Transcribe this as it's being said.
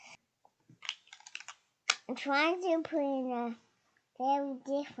I'm trying to put in a very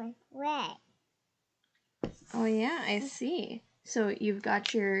different way. Oh yeah, I see. So you've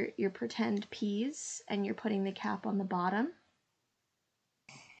got your pretend peas and you're putting the cap on the bottom.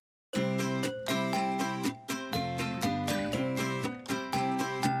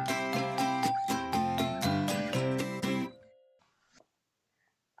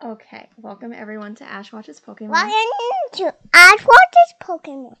 Okay, welcome everyone to Ash Watches Pokemon. Welcome to Ash Watches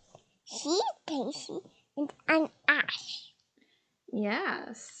Pokemon. She's Casey and I'm Ash.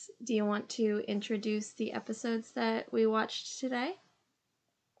 Yes. Do you want to introduce the episodes that we watched today?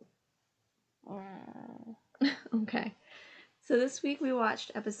 Okay. So this week we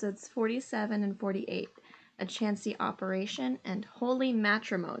watched episodes 47 and 48, A Chansey Operation and Holy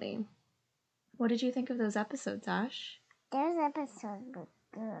Matrimony. What did you think of those episodes, Ash? Those episodes were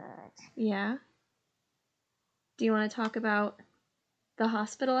good. Yeah? Do you want to talk about the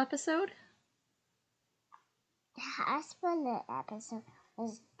hospital episode? The hospital episode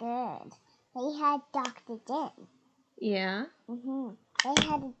was good. They had Dr. Jen. Yeah? They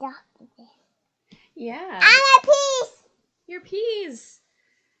had a Dr. Jen. Yeah. I'm a piece! Your peas!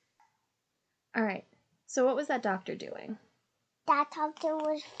 All right. So what was that doctor doing? That doctor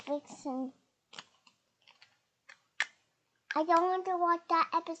was fixing... I don't want to watch that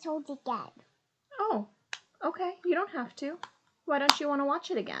episode again. Oh, okay. You don't have to. Why don't you want to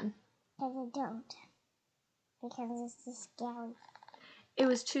watch it again? Because I don't. Because it's too scary. It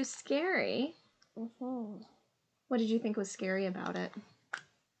was too scary? What did you think was scary about it?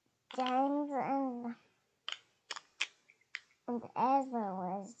 James and Ezra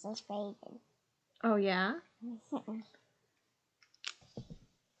was just fading. Oh, yeah?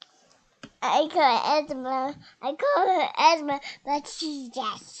 I call her Ezra, but she's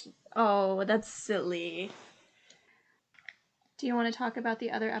Jessie. Oh, that's silly. Do you want to talk about the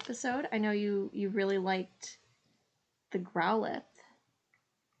other episode? I know you really liked the Growlithe.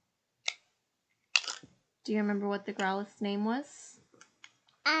 Do you remember what the Growlithe's name was?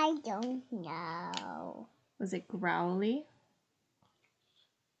 I don't know. Was it Growlithe?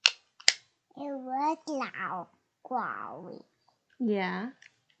 It was loud, Growlithe. Yeah.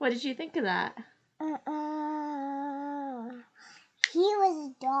 What did you think of that? He was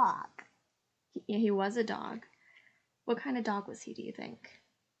a dog. Yeah, he was a dog. What kind of dog was he, do you think?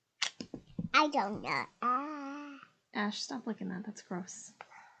 I don't know. Ash, stop licking that. That's gross.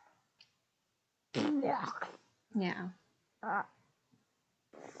 Yeah.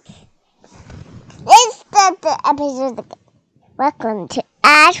 Let's start the episode again. Welcome to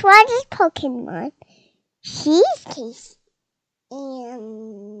Ash Watches Pokemon. She's Casey.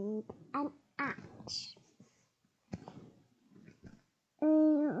 And I'm Ash.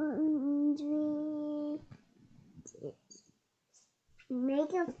 And we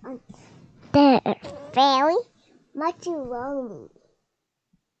make up on the very much lonely.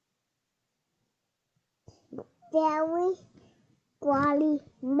 Very growly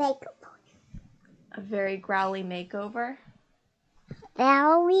makeover. A very growly makeover?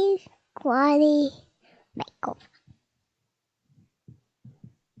 Very growly makeover.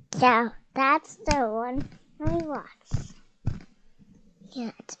 So that's the one we watched.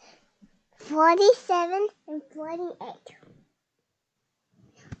 Yeah, 47 and 48.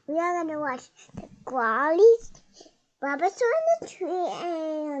 We are gonna watch the Growlithe, Bubbasaur on the tree,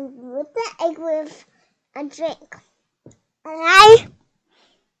 and with the egg with a drink. Alright?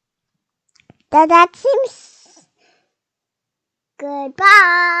 That seems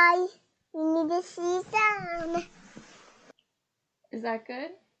goodbye. We need to see some. Is that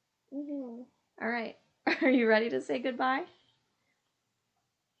good? Mm-hmm. All right. Are you ready to say goodbye?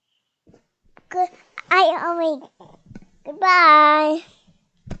 Good. Goodbye.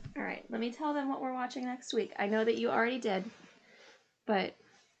 All right. Let me tell them what we're watching next week. I know that you already did, but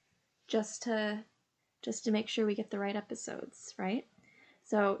just to make sure we get the right episodes, right?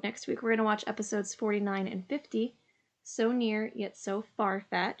 So next week we're going to watch episodes 49 and 50, So Near Yet So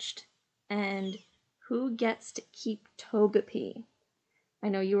Far-Fetched, and Who Gets to Keep Togepi? I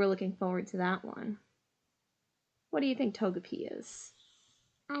know you were looking forward to that one. What do you think Togepi is?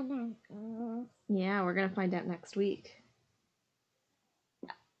 I don't know. Yeah, we're going to find out next week.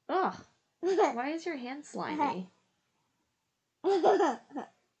 Ugh. Why is your hand slimy?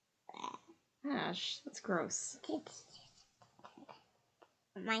 Ash, that's gross.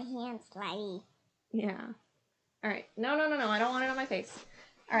 My hand's slimy. Yeah. All right. No. I don't want it on my face.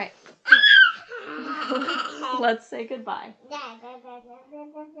 All right. Let's say goodbye.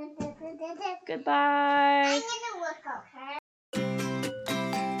 Goodbye. I'm gonna look, okay?